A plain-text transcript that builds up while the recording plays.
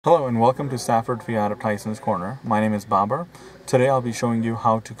Hello and welcome to Safford Fiat of Tysons Corner. My name is Babar. Today I'll be showing you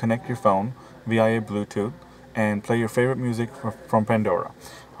how to connect your phone via Bluetooth and play your favorite music from Pandora.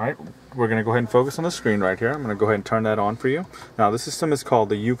 Alright, we're going to go ahead and focus on the screen right here. I'm going to go ahead and turn that on for you. Now this system is called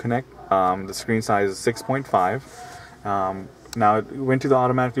the Uconnect. The screen size is 6.5. Now it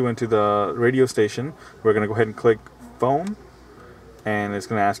automatically went to the radio station. We're going to go ahead and click phone, and it's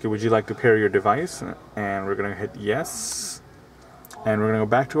going to ask you, would you like to pair your device? And we're going to hit yes. And we're going to go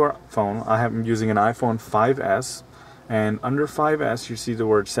back to our phone. I'm using an iPhone 5S, and under 5S you see the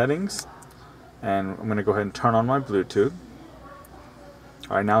word settings, and I'm going to go ahead and turn on my Bluetooth.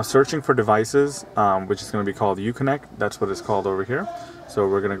 Alright, now searching for devices, which is going to be called Uconnect. That's what it's called over here. So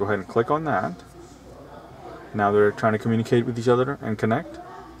we're going to go ahead and click on that. Now they're trying to communicate with each other and connect.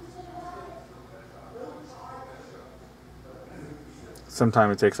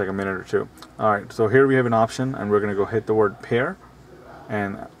 Sometimes it takes like a minute or two. Alright, so here we have an option, and we're going to go hit the word pair.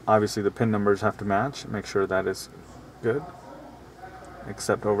 And obviously the pin numbers have to match. Make sure that is good.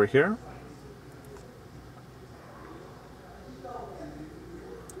 Except over here.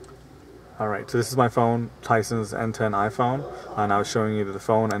 Alright, so this is my phone, Tysons N10 iPhone. And I was showing you that the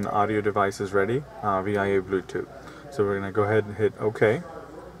phone and the audio device is ready via Bluetooth. So we're going to go ahead and hit OK.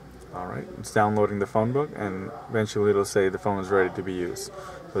 Alright, it's downloading the phone book, and eventually it'll say the phone is ready to be used.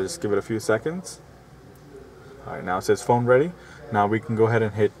 So just give it a few seconds. Alright, now it says phone ready. Now we can go ahead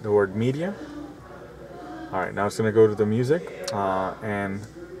and hit the word media. Alright, now it's going to go to the music, and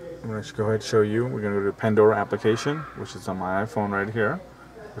I'm going to go ahead and show you. We're going to go to Pandora application, which is on my iPhone right here,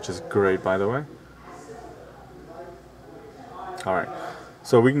 which is great, by the way. Alright,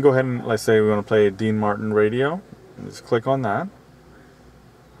 so we can go ahead and, let's say we want to play Dean Martin radio. Just click on that.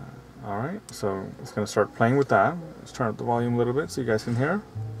 Alright, so it's going to start playing with that. Let's turn up the volume a little bit so you guys can hear.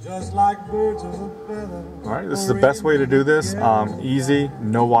 Just like birds of a feather. Alright, this is the best way to do this. Easy,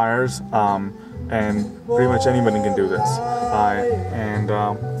 no wires, and pretty much anybody can do this.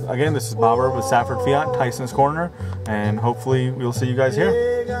 Again, this is Babar with Safford Fiat, Tysons Corner, and hopefully we'll see you guys here.